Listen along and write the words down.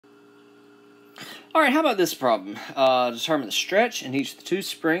Alright, how about this problem? Determine the stretch in each of the two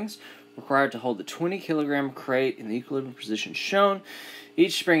springs required to hold the 20-kilogram crate in the equilibrium position shown.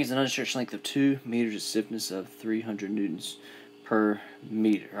 Each spring is an unstretched length of 2 meters, a stiffness of 300 newtons per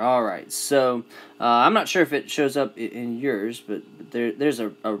meter. Alright, so I'm not sure if it shows up in yours, but there's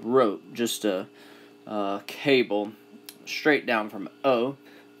a rope, just a cable straight down from O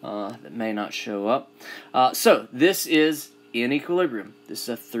that may not show up. So this is in equilibrium. This is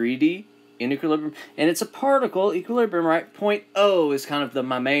a 3D in equilibrium, and it's a particle equilibrium, right? Point O is kind of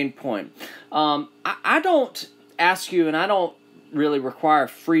my main point. I don't ask you, and I don't really require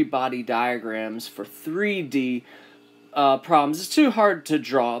free body diagrams for 3D problems. It's too hard to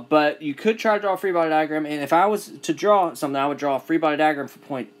draw, but you could try to draw a free body diagram, and if I was to draw something, I would draw a free body diagram for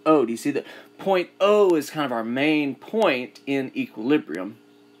point O. Do you see that point O is kind of our main point in equilibrium?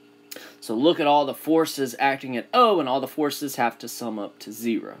 So look at all the forces acting at O, and all the forces have to sum up to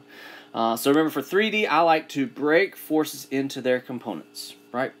 0. So remember, for 3D, I like to break forces into their components,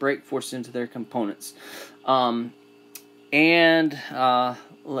 right? Break forces into their components.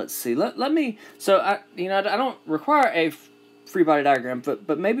 Let's see. Let me. So I don't require a free body diagram,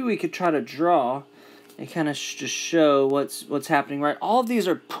 but maybe we could try to draw and kind of just show what's happening, right? All of these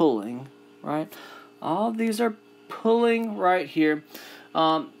are pulling, right? All of these are pulling right here.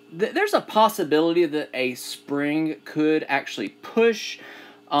 There's a possibility that a spring could actually push,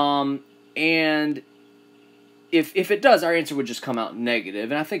 and if it does, our answer would just come out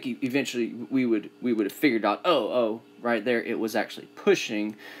negative. And I think eventually we would have figured out, oh, right there, it was actually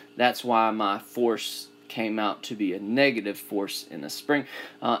pushing. That's why my force came out to be a negative force in a spring.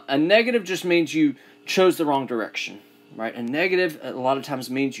 A negative just means you chose the wrong direction, right? A negative a lot of times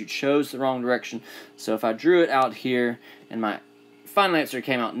means you chose the wrong direction. So if I drew it out here and my final answer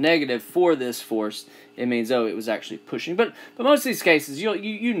came out negative for this force, it means, oh, it was actually pushing. But most of these cases,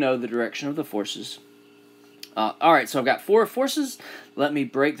 you know the direction of the forces. Alright, so I've got 4 forces. Let me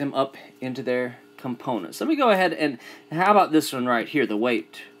break them up into their components. Let me go ahead and how about this one right here, the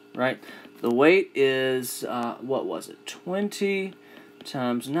weight, right? The weight is, what was it? 20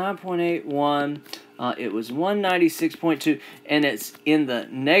 times 9.81. It was 196.2, and it's in the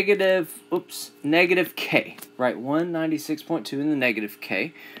negative K, right? 196.2 in the negative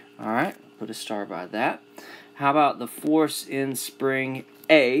K. Alright, put a star by that. How about the force in spring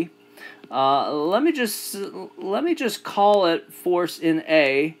A? Let me just call it force in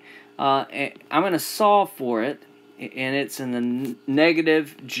A. I'm going to solve for it, and it's in the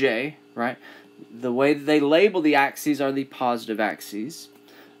negative J, right? The way that they label the axes are the positive axes.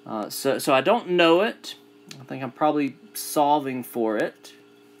 So I don't know it. I think I'm probably solving for it,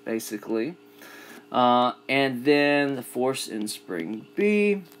 basically. And then the force in spring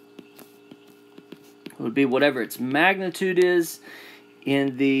B would be whatever its magnitude is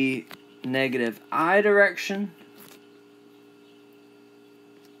in the negative I direction.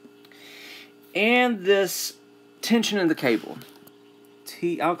 And this tension in the cable.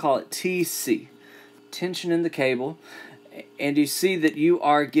 I'll call it TC. Tension in the cable. And you see that you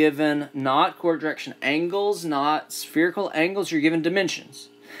are given not coordinate direction angles, not spherical angles, you're given dimensions.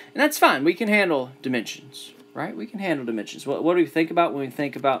 And that's fine. We can handle dimensions, right? We can handle dimensions. What do we think about when we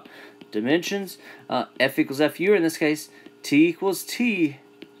think about dimensions? F equals FU, or in this case, T equals TU,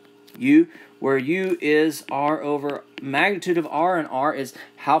 where U is R over magnitude of R, and R is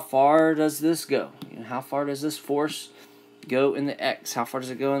how far does this go? How far does this force go in the X? How far does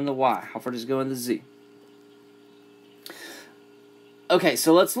it go in the Y? How far does it go in the Z? Okay,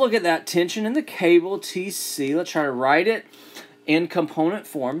 so let's look at that tension in the cable, TC. Let's try to write it in component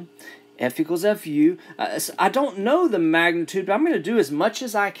form. F equals FU. I don't know the magnitude, but I'm going to do as much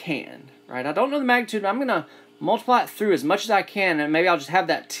as I can. Right? I don't know the magnitude, but I'm going to multiply it through as much as I can, and maybe I'll just have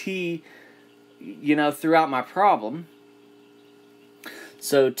that T, throughout my problem.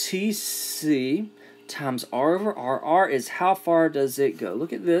 So TC times R over R. R is how far does it go?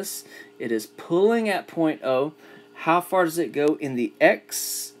 Look at this. It is pulling at point O. How far does it go in the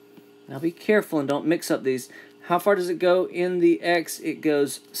X? Now be careful and don't mix up these. How far does it go in the X? It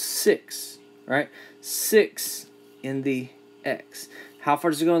goes 6, right? 6 in the X. How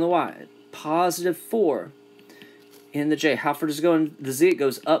far does it go in the Y? Positive 4 in the J. How far does it go in the Z? It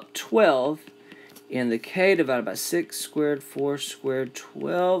goes up 12 in the K, divided by 6 squared, 4 squared,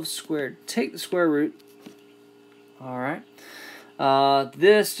 12 squared. Take the square root. All right.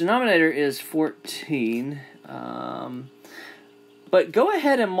 This denominator is 14. But go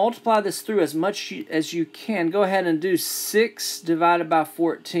ahead and multiply this through as much as you can. Go ahead and do 6 divided by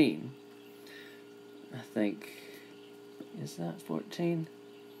 14. I think, is that 14?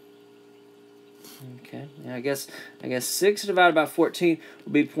 Okay, yeah, I guess 6 divided by 14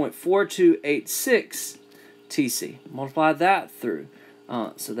 will be 0.4286 TC. Multiply that through.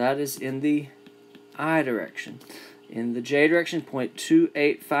 So that is in the I direction. In the J direction,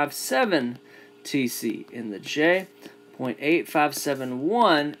 0.2857 TC. In the J,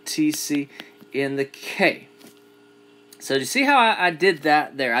 0.8571 TC. In the K. So do you see how I did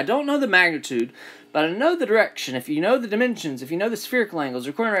that there? I don't know the magnitude, but I know the direction. If you know the dimensions, if you know the spherical angles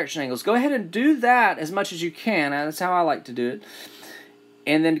or corner direction angles, go ahead and do that as much as you can. That's how I like to do it.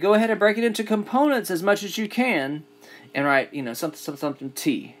 And then go ahead and break it into components as much as you can. And write, something, something, something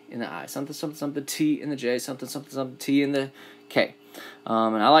T in the I. Something, something, something T in the J. Something, something, something T in the K.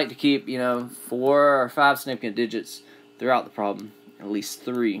 And I like to keep, 4 or 5 significant digits throughout the problem. At least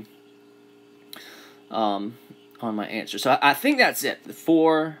 3. On my answer. So I think that's it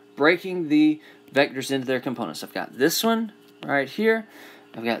for breaking the vectors into their components. I've got this one right here.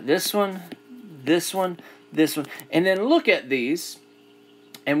 I've got this one, this one, this one. And then look at these.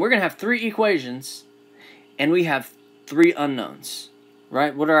 And we're going to have 3 equations. And we have 3 unknowns.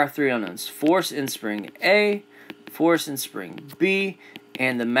 Right? What are our 3 unknowns? Force in spring A, force in spring B,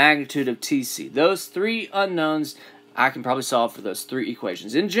 and the magnitude of TC. Those 3 unknowns I can probably solve for those 3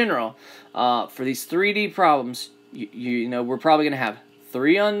 equations. In general, for these 3D problems, we're probably going to have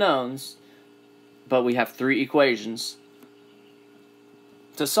 3 unknowns, but we have 3 equations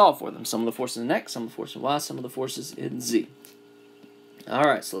to solve for them. Some of the forces in X, some of the forces in Y, some of the forces in Z.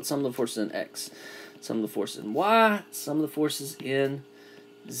 Alright, so let's sum the forces in X, some of the forces in Y, some of the forces in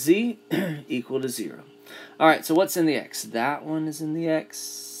Z equal to 0. Alright, so what's in the X? That one is in the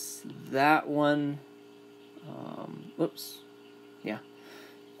X, that one... whoops. Yeah.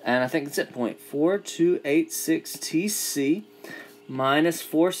 And I think it's at 0.4286 TC minus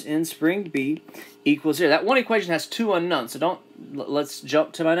force in spring B equals 0. That one equation has 2 unknowns, so let's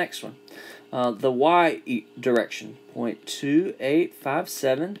jump to my next one. The Y direction,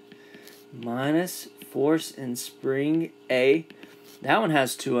 0.2857 minus force in spring A. That one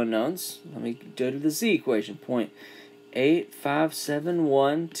has 2 unknowns. Let me go to the Z equation,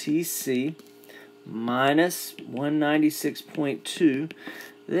 0.8571 TC minus 196.2.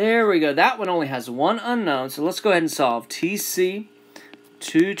 There we go. That one only has 1 unknown. So let's go ahead and solve. TC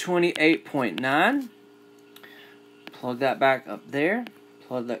 228.9. Plug that back up there.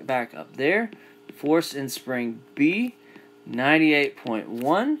 Plug that back up there. Force in spring B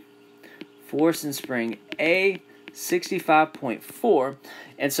 98.1. Force in spring A 65.4.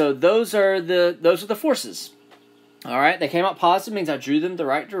 And so those are the forces. Alright, they came out positive, means I drew them the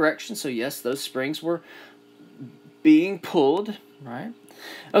right direction. So yes, those springs were being pulled, right?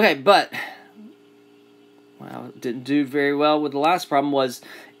 Okay, but well, didn't do very well with the last problem was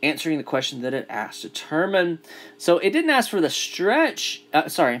answering the question that it asked. Determine, so it didn't ask for the stretch,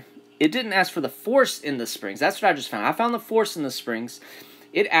 it didn't ask for the force in the springs. That's what I just found. I found the force in the springs.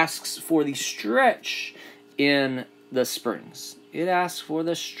 It asks for the stretch in the springs. It asks for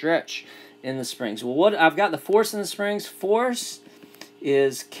the stretch in the springs. Well, what I've got the force in the springs. Force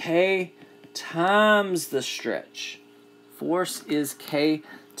is K times the stretch. Force is K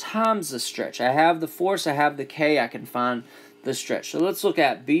times the stretch. I have the force, I have the K, I can find the stretch. So let's look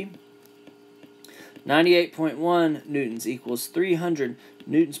at B. 98.1 newtons equals 300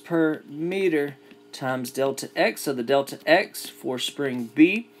 newtons per meter times delta X. So the delta X for spring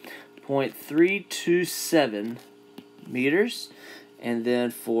B, 0.327 meters. And then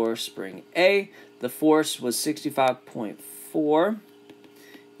for spring A, the force was 65.4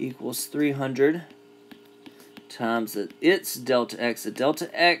 equals 300 times its delta X. The delta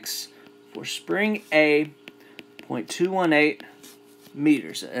X for spring A, 0.218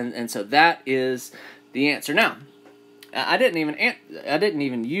 meters. And so that is the answer. Now, I didn't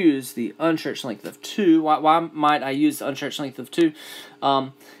even use the unstretched length of 2. Why might I use the unstretched length of 2?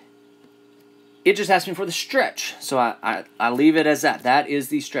 It just asked me for the stretch, so I leave it as that. That is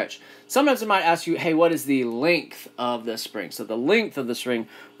the stretch. Sometimes it might ask you, hey, what is the length of the spring? So the length of the spring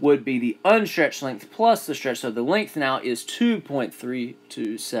would be the unstretched length plus the stretch. So the length now is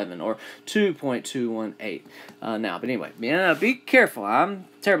 2.327 or 2.218 now. But anyway, be careful. I'm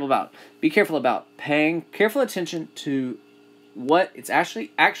terrible about it. Be careful about paying careful attention to what it's actually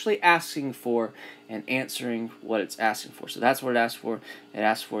asking for and answering what it's asking for. So that's what it asked for. It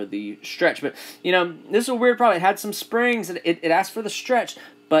asked for the stretch. But, this is a weird problem. It had some springs. It asked for the stretch.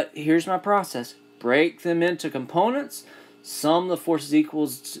 But here's my process. Break them into components. Sum the forces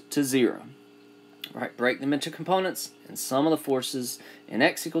equals to 0. Right? Break them into components. And sum of the forces in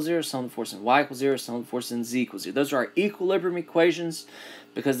X equals 0. Sum of the forces in Y equals 0. Sum of the forces in Z equals 0. Those are our equilibrium equations.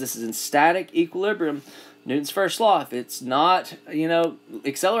 Because this is in static equilibrium, Newton's first law, if it's not,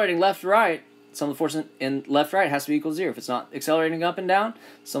 accelerating left to right, some of the forces in left, right has to be equal to 0. If it's not accelerating up and down,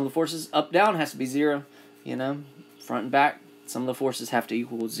 some of the forces up, down has to be 0. You know, front and back, some of the forces have to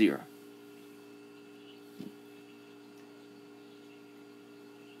equal 0.